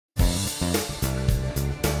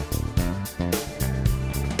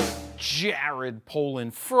Jared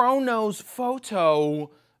Polin,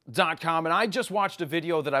 FroKnowsPhoto.com, and I just watched a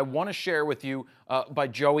video that I want to share with you by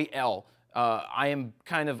Joey L. I am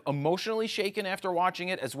kind of emotionally shaken after watching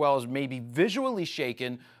it, as well as maybe visually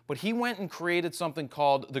shaken, but he went and created something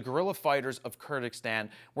called the Guerrilla Fighters of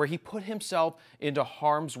Kurdistan, where he put himself into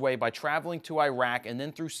harm's way by traveling to Iraq and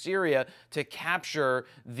then through Syria to capture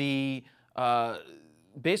the,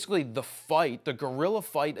 basically the fight, the guerrilla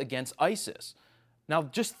fight against ISIS. Now,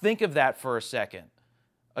 just think of that for a second.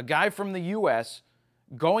 A guy from the U.S.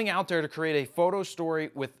 going out there to create a photo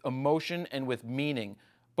story with emotion and with meaning,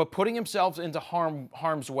 but putting himself into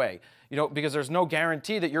harm's way, you know, because there's no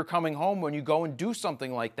guarantee that you're coming home when you go and do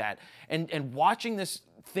something like that. And watching this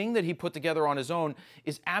thing that he put together on his own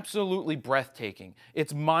is absolutely breathtaking.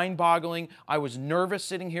 It's mind-boggling. I was nervous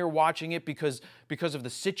sitting here watching it because of the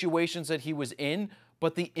situations that he was in,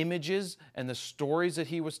 but the images and the stories that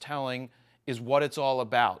he was telling is what it's all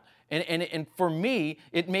about. And for me,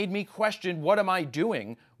 it made me question, what am I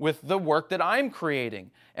doing with the work that I'm creating?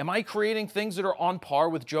 Am I creating things that are on par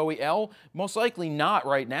with Joey L? Most likely not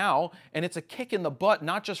right now. And it's a kick in the butt,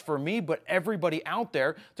 not just for me, but everybody out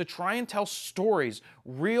there to try and tell stories,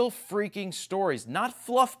 real freaking stories, not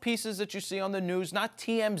fluff pieces that you see on the news, not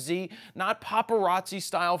TMZ, not paparazzi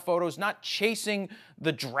style photos, not chasing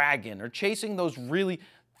the dragon or chasing those really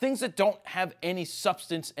things that don't have any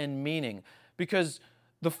substance and meaning. Because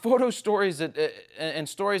the photo stories that, and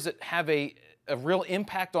stories that have a real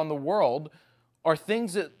impact on the world are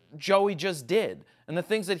things that Joey just did and the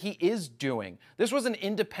things that he is doing. This was an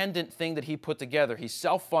independent thing that he put together. He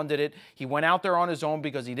self-funded it. He went out there on his own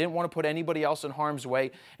because he didn't want to put anybody else in harm's way,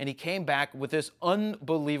 and he came back with this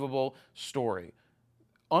unbelievable story.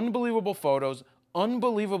 Unbelievable photos,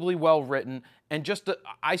 unbelievably well written, and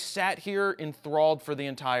I sat here enthralled for the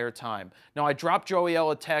entire time. Now, I dropped Joey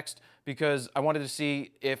L a text because I wanted to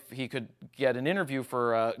see if he could get an interview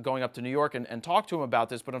for going up to New York and talk to him about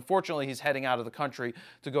this, but unfortunately he's heading out of the country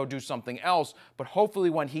to go do something else. But hopefully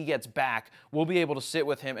when he gets back, we'll be able to sit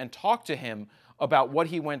with him and talk to him about what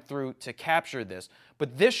he went through to capture this.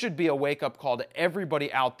 But this should be a wake-up call to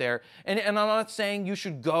everybody out there. And I'm not saying you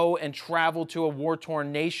should go and travel to a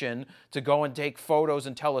war-torn nation to go and take photos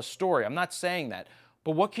and tell a story. I'm not saying that.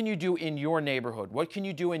 But what can you do in your neighborhood? What can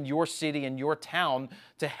you do in your city, in your town,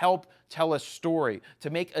 to help tell a story, to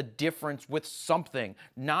make a difference with something?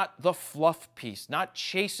 Not the fluff piece, not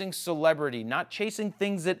chasing celebrity, not chasing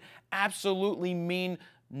things that absolutely mean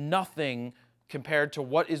nothing compared to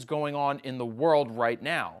what is going on in the world right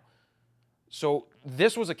now. So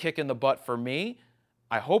this was a kick in the butt for me.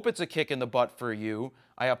 I hope it's a kick in the butt for you.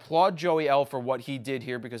 I applaud Joey L for what he did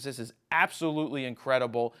here because this is absolutely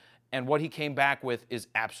incredible. And what he came back with is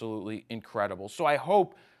absolutely incredible. So I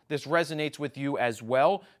hope this resonates with you as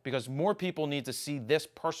well, because more people need to see this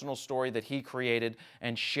personal story that he created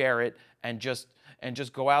and share it, and just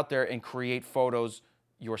go out there and create photos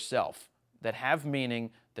yourself that have meaning,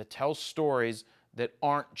 that tell stories that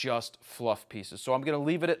aren't just fluff pieces. So I'm going to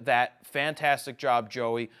leave it at that. Fantastic job,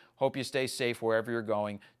 Joey. Hope you stay safe wherever you're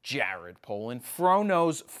going. Jared Polin,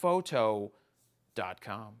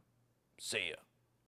 FroKnowsPhoto.com. See ya.